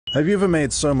Have you ever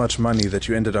made so much money that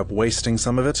you ended up wasting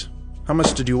some of it? How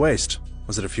much did you waste?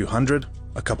 Was it a few hundred?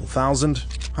 A couple thousand?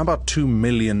 How about $2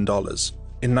 million? In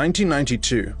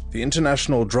 1992, the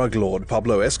international drug lord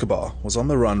Pablo Escobar was on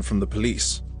the run from the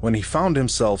police when he found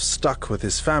himself stuck with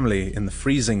his family in the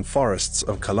freezing forests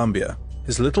of Colombia.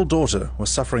 His little daughter was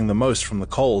suffering the most from the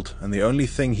cold, and the only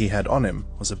thing he had on him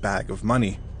was a bag of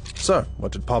money. So,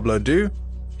 what did Pablo do?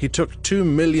 He took $2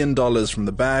 million from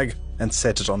the bag and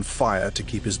set it on fire to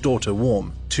keep his daughter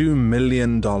warm. $2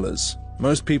 million.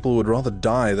 Most people would rather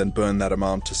die than burn that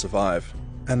amount to survive.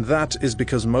 And that is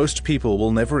because most people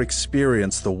will never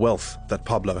experience the wealth that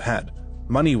Pablo had.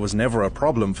 Money was never a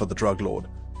problem for the drug lord.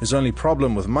 His only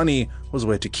problem with money was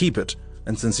where to keep it,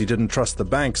 and since he didn't trust the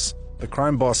banks, the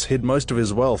crime boss hid most of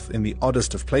his wealth in the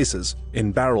oddest of places,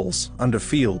 in barrels, under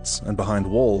fields, and behind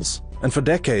walls. And for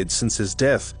decades since his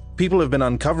death, people have been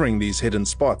uncovering these hidden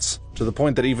spots, to the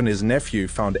point that even his nephew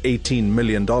found $18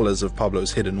 million of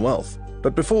Pablo's hidden wealth.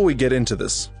 But before we get into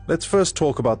this, let's first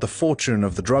talk about the fortune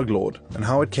of the drug lord and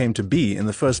how it came to be in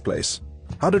the first place.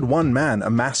 How did one man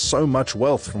amass so much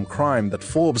wealth from crime that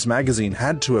Forbes magazine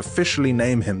had to officially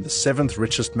name him the 7th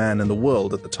richest man in the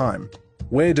world at the time?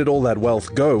 Where did all that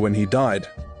wealth go when he died?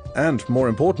 And more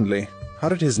importantly, how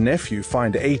did his nephew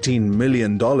find $18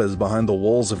 million behind the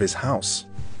walls of his house?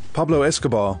 Pablo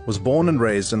Escobar was born and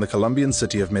raised in the Colombian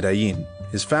city of Medellín.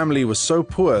 His family was so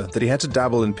poor that he had to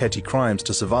dabble in petty crimes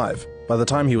to survive. By the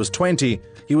time he was 20,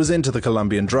 he was into the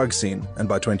Colombian drug scene, and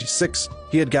by 26,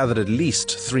 he had gathered at least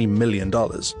 $3 million.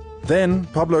 Then,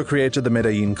 Pablo created the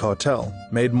Medellín cartel,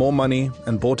 made more money,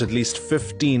 and bought at least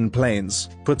 15 planes.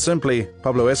 Put simply,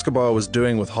 Pablo Escobar was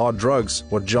doing with hard drugs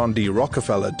what John D.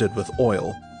 Rockefeller did with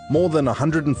oil. More than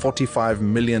 $145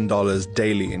 million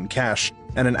daily in cash,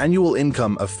 and an annual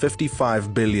income of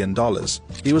 $55 billion.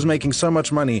 He was making so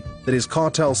much money that his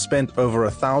cartel spent over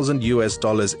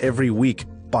 $1,000 every week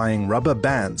buying rubber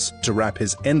bands to wrap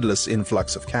his endless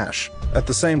influx of cash. At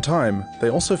the same time, they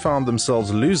also found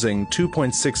themselves losing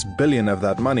 $2.6 billion of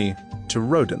that money to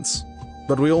rodents.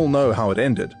 But we all know how it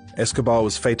ended. Escobar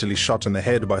was fatally shot in the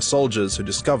head by soldiers who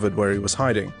discovered where he was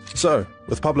hiding. So,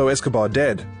 with Pablo Escobar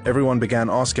dead, everyone began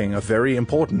asking a very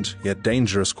important yet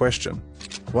dangerous question.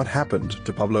 What happened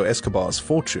to Pablo Escobar's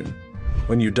fortune?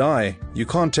 When you die, you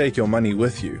can't take your money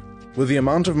with you. With the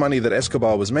amount of money that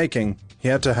Escobar was making, he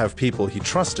had to have people he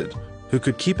trusted, who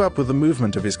could keep up with the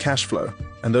movement of his cash flow.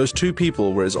 And those two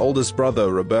people were his oldest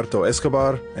brother, Roberto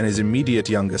Escobar, and his immediate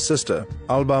younger sister,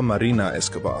 Alba Marina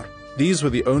Escobar. These were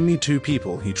the only two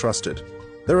people he trusted.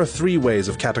 There are 3 ways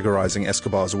of categorizing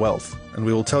Escobar's wealth, and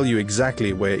we will tell you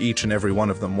exactly where each and every one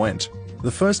of them went.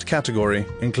 The first category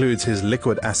includes his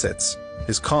liquid assets,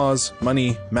 his cars,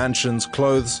 money, mansions,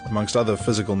 clothes, amongst other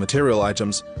physical material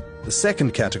items. The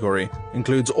second category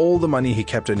includes all the money he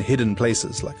kept in hidden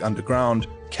places like underground,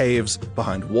 caves,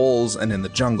 behind walls, and in the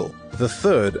jungle. The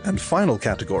third and final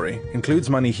category includes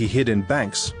money he hid in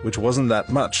banks, which wasn't that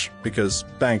much because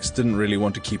banks didn't really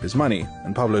want to keep his money,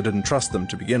 and Pablo didn't trust them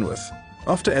to begin with.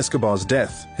 After Escobar's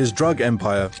death, his drug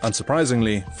empire,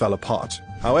 unsurprisingly, fell apart.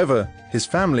 However, his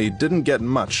family didn't get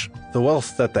much. The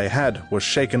wealth that they had was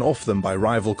shaken off them by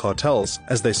rival cartels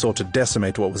as they sought to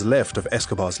decimate what was left of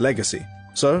Escobar's legacy.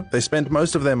 So, they spent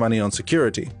most of their money on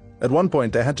security. At one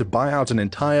point, they had to buy out an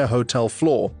entire hotel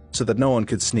floor so that no one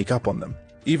could sneak up on them.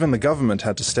 Even the government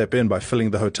had to step in by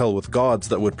filling the hotel with guards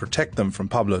that would protect them from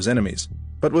Pablo's enemies.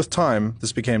 But with time,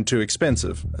 this became too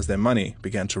expensive as their money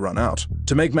began to run out.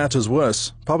 To make matters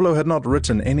worse, Pablo had not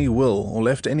written any will or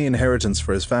left any inheritance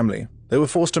for his family. They were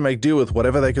forced to make do with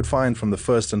whatever they could find from the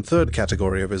first and third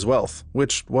category of his wealth,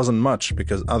 which wasn't much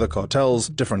because other cartels,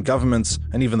 different governments,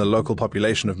 and even the local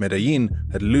population of Medellín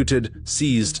had looted,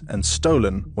 seized, and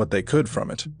stolen what they could from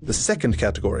it. The second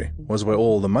category was where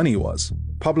all the money was.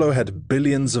 Pablo had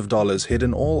billions of dollars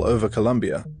hidden all over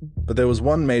Colombia, but there was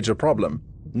one major problem.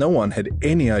 No one had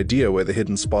any idea where the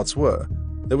hidden spots were.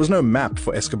 There was no map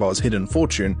for Escobar's hidden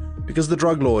fortune because the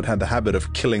drug lord had the habit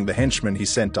of killing the henchmen he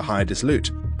sent to hide his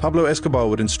loot. Pablo Escobar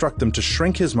would instruct them to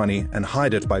shrink his money and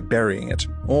hide it by burying it,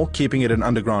 or keeping it in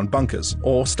underground bunkers,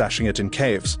 or stashing it in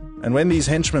caves. And when these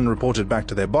henchmen reported back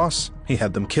to their boss, he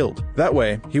had them killed. That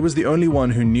way, he was the only one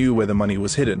who knew where the money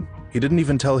was hidden. He didn't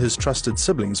even tell his trusted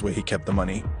siblings where he kept the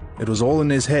money. It was all in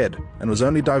his head, and was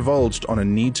only divulged on a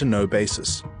need-to-know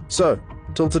basis. So,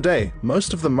 till today,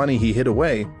 most of the money he hid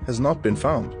away has not been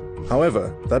found.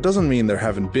 However, that doesn't mean there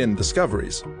haven't been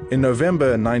discoveries. In November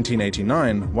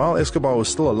 1989, while Escobar was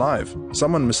still alive,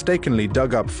 someone mistakenly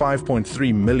dug up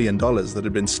 $5.3 million that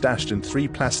had been stashed in 3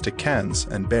 plastic cans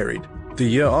and buried. The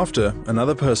year after,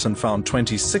 another person found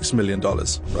 $26 million,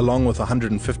 along with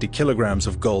 150 kilograms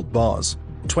of gold bars.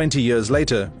 20 years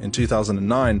later, in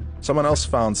 2009, someone else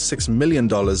found $6 million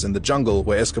in the jungle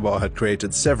where Escobar had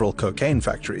created several cocaine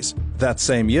factories. That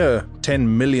same year, $10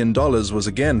 million was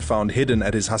again found hidden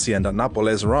at his Hacienda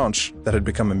Nápoles ranch that had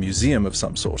become a museum of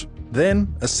some sort.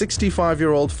 Then, a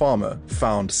 65-year-old farmer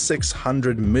found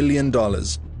 $600 million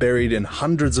buried in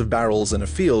hundreds of barrels in a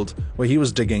field where he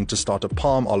was digging to start a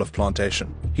palm olive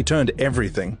plantation. He turned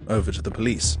everything over to the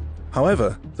police.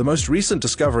 However, the most recent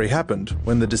discovery happened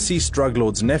when the deceased drug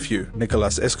lord's nephew,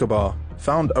 Nicolas Escobar,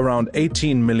 found around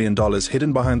 $18 million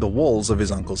hidden behind the walls of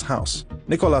his uncle's house.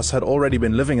 Nicolas had already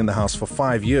been living in the house for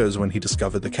 5 years when he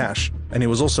discovered the cash, and he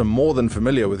was also more than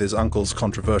familiar with his uncle's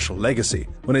controversial legacy.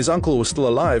 When his uncle was still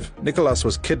alive, Nicolas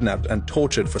was kidnapped and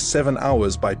tortured for 7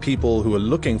 hours by people who were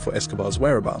looking for Escobar's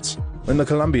whereabouts. When the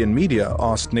Colombian media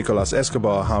asked Nicolas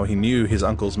Escobar how he knew his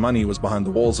uncle's money was behind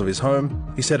the walls of his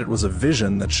home, he said it was a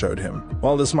vision that showed him.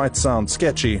 While this might sound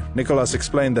sketchy, Nicolas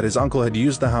explained that his uncle had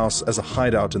used the house as a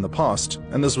hideout in the past,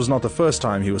 and this was not the first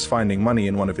time he was finding money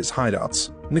in one of his hideouts.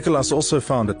 Nicolas also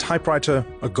found a typewriter,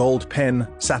 a gold pen,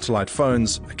 satellite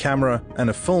phones, a camera, and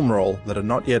a film roll that had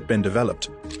not yet been developed.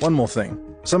 One more thing.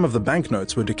 Some of the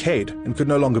banknotes were decayed and could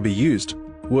no longer be used.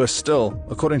 Worse still,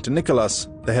 according to Nicolas,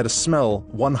 they had a smell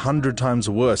 100 times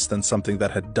worse than something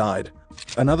that had died.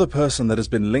 Another person that has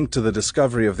been linked to the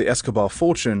discovery of the Escobar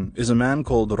fortune is a man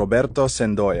called Roberto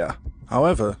Sendoya.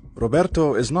 However,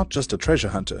 Roberto is not just a treasure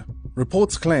hunter.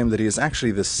 Reports claim that he is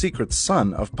actually the secret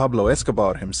son of Pablo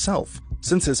Escobar himself.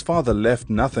 Since his father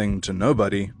left nothing to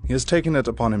nobody, he has taken it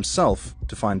upon himself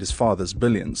to find his father's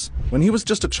billions. When he was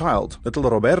just a child, little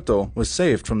Roberto was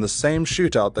saved from the same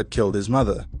shootout that killed his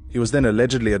mother. He was then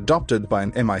allegedly adopted by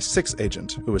an MI6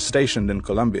 agent who was stationed in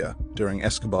Colombia during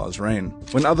Escobar's reign.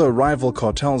 When other rival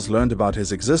cartels learned about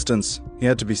his existence, he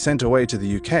had to be sent away to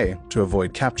the UK to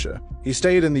avoid capture. He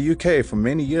stayed in the UK for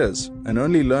many years and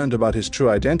only learned about his true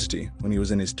identity when he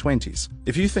was in his 20s.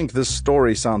 If you think this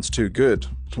story sounds too good,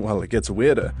 well, it gets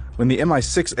weirder. When the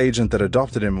MI6 agent that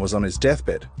adopted him was on his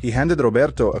deathbed, he handed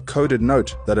Roberto a coded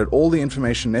note that had all the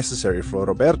information necessary for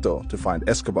Roberto to find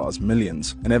Escobar's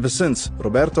millions. And ever since,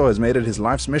 Roberto has made it his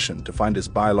life's mission to find his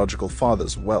biological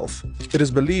father's wealth. It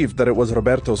is believed that it was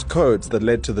Roberto's codes that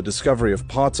led to the discovery of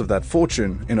parts of that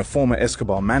fortune in a former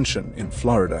Escobar mansion in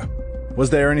Florida. Was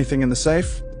there anything in the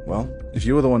safe? Well, if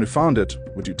you were the one who found it,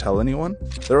 would you tell anyone?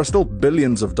 There are still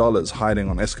billions of dollars hiding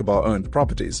on Escobar-owned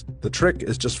properties. The trick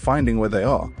is just finding where they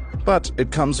are. But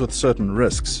it comes with certain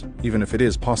risks, even if it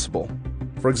is possible.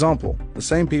 For example, the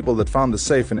same people that found the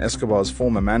safe in Escobar's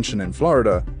former mansion in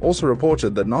Florida also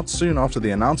reported that not soon after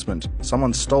the announcement,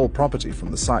 someone stole property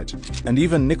from the site. And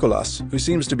even Nicolas, who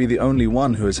seems to be the only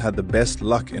one who has had the best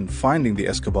luck in finding the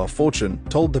Escobar fortune,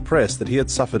 told the press that he had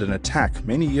suffered an attack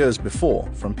many years before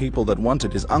from people that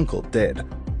wanted his uncle dead.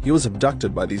 He was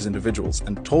abducted by these individuals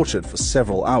and tortured for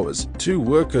several hours. 2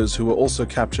 workers who were also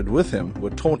captured with him were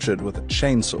tortured with a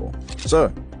chainsaw.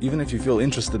 So, even if you feel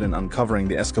interested in uncovering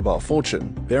the Escobar fortune,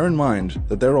 bear in mind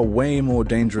that there are way more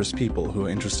dangerous people who are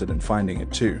interested in finding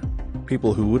it too.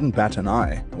 People who wouldn't bat an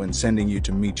eye when sending you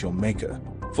to meet your maker.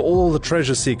 For all the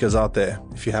treasure seekers out there,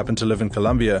 if you happen to live in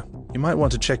Colombia, you might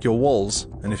want to check your walls,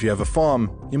 and if you have a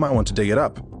farm, you might want to dig it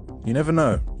up. You never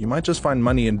know, you might just find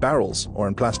money in barrels or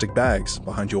in plastic bags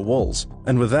behind your walls.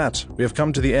 And with that, we have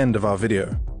come to the end of our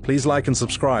video. Please like and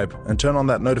subscribe, and turn on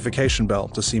that notification bell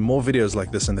to see more videos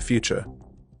like this in the future.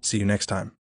 See you next time.